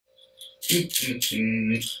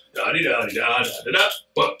Da-dee-da-dee-da-da-da-da.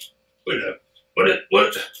 What? Wait a minute.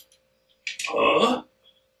 What? Huh?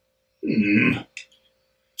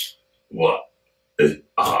 What?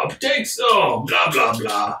 Hop takes? Oh, blah, blah,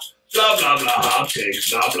 blah. Blah, blah, blah, hop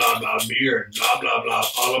takes. Blah, blah, blah, beer. Blah, blah, blah.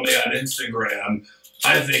 Follow me on Instagram.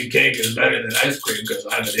 I think cake is better than ice cream because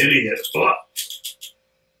I'm an idiot. What?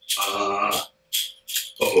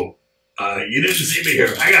 You didn't see me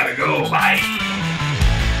here. I gotta go. Bye.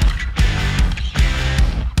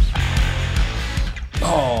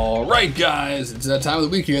 All right, guys, it's that time of the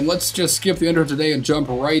weekend. Let's just skip the intro today and jump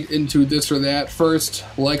right into this or that. First,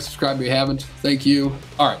 like, subscribe if you haven't. Thank you.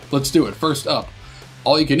 All right, let's do it. First up,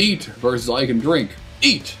 all you can eat versus all you can drink.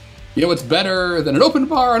 Eat. You know what's better than an open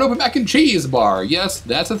bar? An open mac and cheese bar. Yes,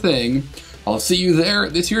 that's a thing. I'll see you there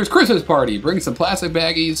at this year's Christmas party. Bring some plastic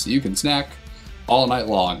baggies so you can snack all night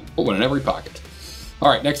long. Put one in every pocket. All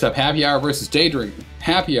right, next up, happy hour versus day drinking.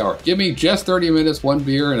 Happy hour. Give me just 30 minutes, one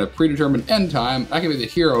beer, and a predetermined end time. I can be the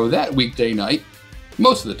hero that weekday night,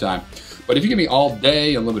 most of the time. But if you give me all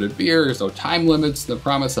day, unlimited beers, no time limits, the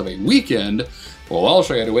promise of a weekend, well, I'll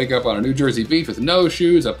show you how to wake up on a New Jersey beach with no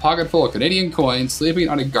shoes, a pocket full of Canadian coins, sleeping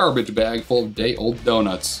on a garbage bag full of day-old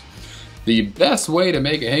donuts. The best way to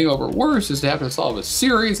make a hangover worse is to have to solve a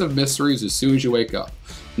series of mysteries as soon as you wake up.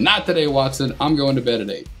 Not today, Watson. I'm going to bed at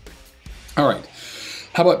 8. All right.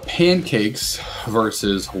 How about pancakes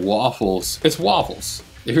versus waffles? It's waffles.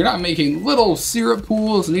 If you're not making little syrup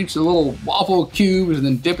pools in each of the little waffle cubes and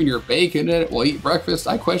then dipping your bacon in it while you eat breakfast,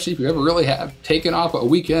 I question if you ever really have taken off a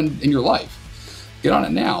weekend in your life. Get on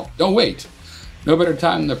it now. Don't wait. No better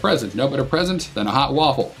time than the present. No better present than a hot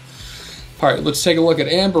waffle. All right, let's take a look at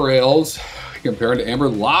amber ales compared to amber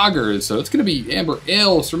lagers. So it's going to be amber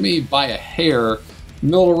ales for me by a hair.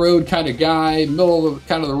 Middle of the road kind of guy, middle of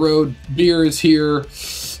the road beers here,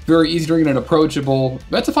 very easy drinking and approachable.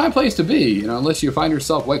 That's a fine place to be, you know, unless you find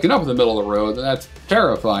yourself waking up in the middle of the road, then that's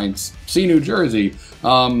terrifying. See New Jersey.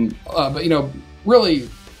 But you know, really,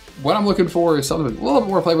 what I'm looking for is something with a little bit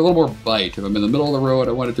more flavor, a little more bite. If I'm in the middle of the road,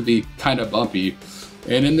 I want it to be kind of bumpy.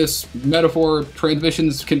 And in this metaphor,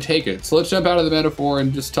 transmissions can take it. So let's jump out of the metaphor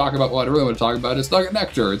and just talk about what I really want to talk about. It's Nugget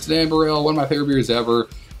Nectar. It's an amber ale, one of my favorite beers ever.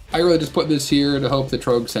 I really just put this here to hope that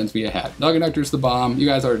Trogs sends me a hat. Nugget Nectar's the bomb. You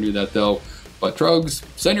guys already knew that though. But Trogs,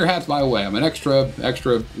 send your hats my way. I'm an extra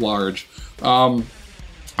large. All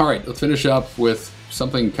right, let's finish up with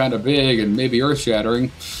something kind of big and maybe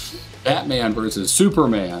earth-shattering. Batman versus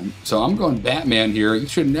Superman. So I'm going Batman here. You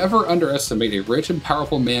should never underestimate a rich and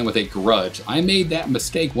powerful man with a grudge. I made that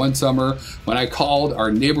mistake one summer when I called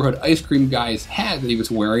our neighborhood ice cream guy's hat that he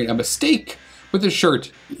was wearing a mistake with the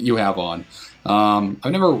shirt you have on.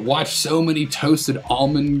 I've never watched so many toasted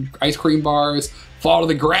almond ice cream bars fall to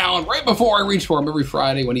the ground right before I reached for him every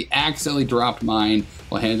Friday when he accidentally dropped mine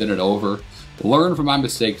while handing it over. Learn from my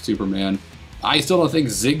mistake, Superman. I still don't think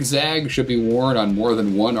zigzag should be worn on more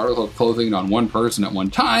than one article of clothing on one person at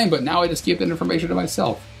one time, but now I just keep that information to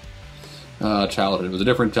myself. Childhood was a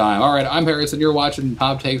different time. All right, I'm Harrison. You're watching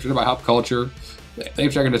Hop Takes, written by Hop Culture.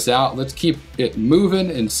 Thanks for checking us out. Let's keep it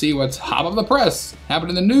moving and see what's hot off the press,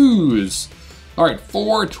 happening in the news. All right,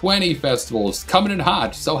 420 festivals coming in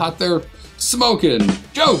hot. So hot they're smoking.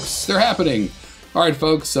 Jokes, they're happening. All right,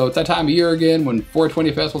 folks, so it's that time of year again when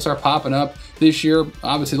 420 festivals start popping up. This year,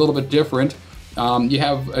 obviously a little bit different. You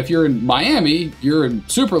have, if you're in Miami, you're in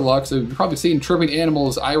Super Lux, so you've probably seen Tripping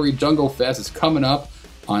Animals Irie Jungle Fest is coming up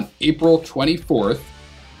on April 24th.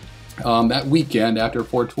 That weekend after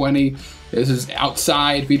 420. This is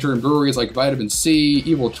outside, featuring breweries like Vitamin C,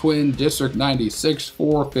 Evil Twin, District 96,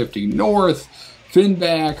 450 North,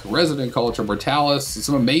 Finback, Resident Culture, Mortalis,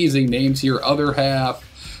 some amazing names here, Other Half.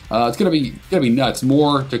 It's gonna be nuts.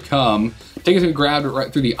 More to come. Tickets can be grabbed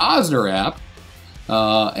right through the Osner app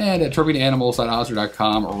and at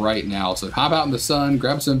trippinganimals.osner.com right now. So hop out in the sun,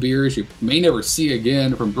 grab some beers you may never see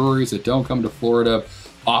again from breweries that don't come to Florida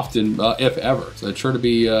often, if ever. So it's sure to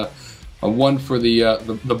be a one for the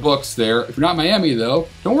books there. If you're not in Miami though,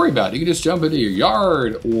 don't worry about it. You can just jump into your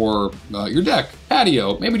yard or your deck,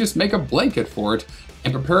 patio, maybe just make a blanket for it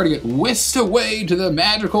and prepare to get whisked away to the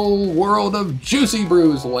magical world of Juicy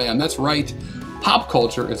Brews land. That's right, Pop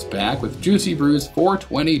Culture is back with Juicy Brews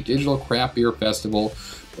 420 Digital Craft Beer Festival,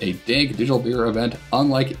 a dank digital beer event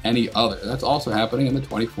unlike any other. That's also happening on the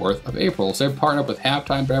 24th of April. So they've partnered up with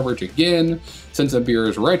Halftime Beverage again, send some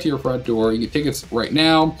beers right to your front door. You get tickets right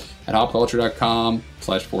now at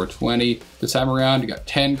hopculture.com/420. This time around, you got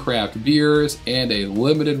 10 craft beers and a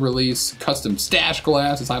limited release custom stash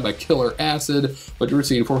glass designed by Killer Acid, what you're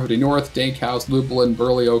seeing 450 North, Dank House, Lupulin,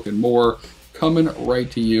 Burley Oak, and more coming right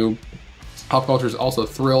to you. Hop Culture is also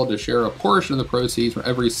thrilled to share a portion of the proceeds from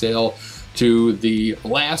every sale to the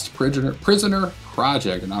Last Prisoner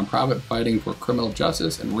Project, a nonprofit fighting for criminal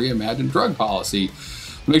justice and reimagined drug policy.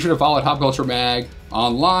 Make sure to follow Hop Culture Mag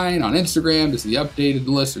online, on Instagram, to see the updated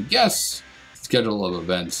list of guests, schedule of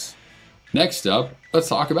events. Next up, let's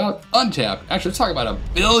talk about Untappd. Actually, let's talk about a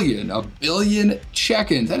billion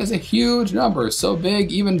check-ins. That is a huge number, so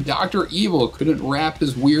big even Dr. Evil couldn't wrap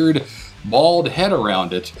his weird bald head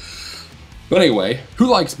around it. But anyway, who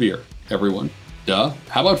likes beer? Everyone. Duh.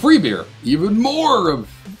 How about free beer? Even more of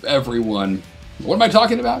everyone. What am I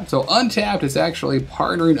talking about? So Untappd is actually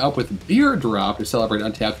partnering up with Beer Drop to celebrate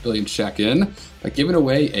Untappd's billion check-in by giving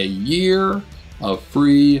away a year of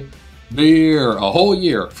free beer. A whole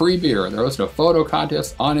year, free beer. They're hosting a photo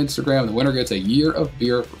contest on Instagram. The winner gets a year of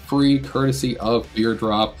beer for free, courtesy of Beer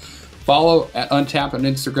Drop. Follow at Untappd on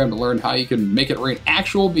Instagram to learn how you can make it rain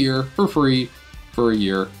actual beer for free for a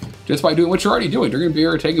year, just by doing what you're already doing, drinking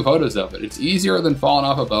beer or taking photos of it. It's easier than falling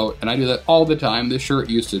off a boat, and I do that all the time. This shirt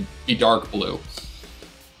used to be dark blue. All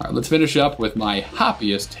right, let's finish up with my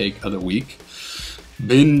hoppiest take of the week.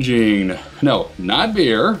 Binging. No, not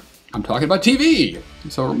beer. I'm talking about TV.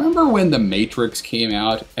 So remember when The Matrix came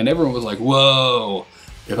out and everyone was like, whoa,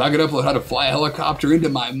 if I could upload how to fly a helicopter into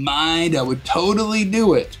my mind, I would totally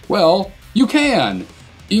do it. Well, you can.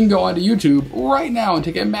 You can go onto YouTube right now and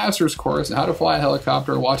take a master's course on how to fly a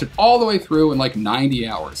helicopter and watch it all the way through in like 90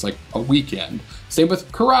 hours, like a weekend. Same with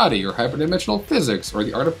karate or hyperdimensional physics or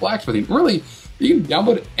the art of blacksmithing. Really, you can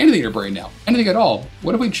download anything in your brain now, anything at all.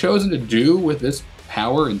 What have we chosen to do with this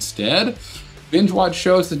power instead? Binge watch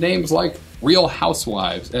shows with names like Real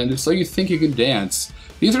Housewives and So You Think You Can Dance.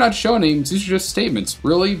 These are not show names, these are just statements,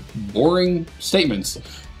 really boring statements.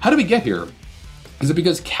 How did we get here? Is it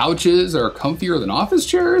because couches are comfier than office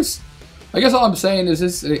chairs? I guess all I'm saying is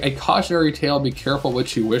this is a cautionary tale, be careful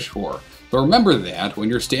what you wish for. But remember that when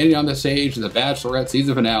you're standing on the stage of the Bachelorette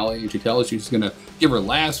season finale and she tells you she's gonna give her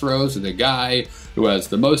last rose to the guy who has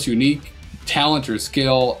the most unique talent or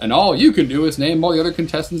skill, and all you can do is name all the other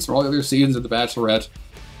contestants from all the other seasons of the Bachelorette,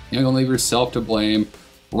 you're gonna leave yourself to blame.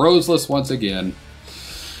 Roseless once again.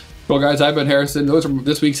 Well guys, I've been Harrison. Those are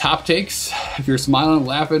this week's Hop Takes. If you're smiling,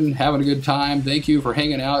 laughing, having a good time, thank you for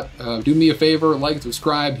hanging out. Do me a favor, like and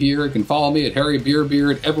subscribe here. You can follow me at Harry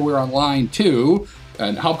Beard everywhere online too.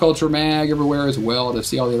 And Hop Culture Mag everywhere as well to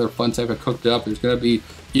see all the other fun stuff I've cooked up. There's going to be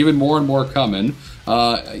even more and more coming.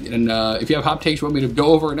 If you have hop takes you want me to go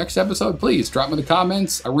over next episode, please drop them in the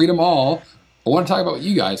comments. I read them all. I want to talk about what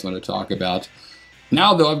you guys want to talk about.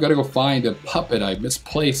 Now, though, I've got to go find a puppet I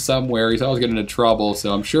misplaced somewhere. He's always getting into trouble,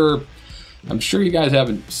 so I'm sure you guys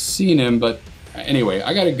haven't seen him. But anyway,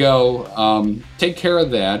 I got to go. Take care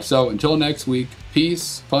of that. So until next week,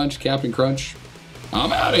 peace, punch, Captain Crunch.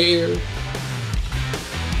 I'm out of here.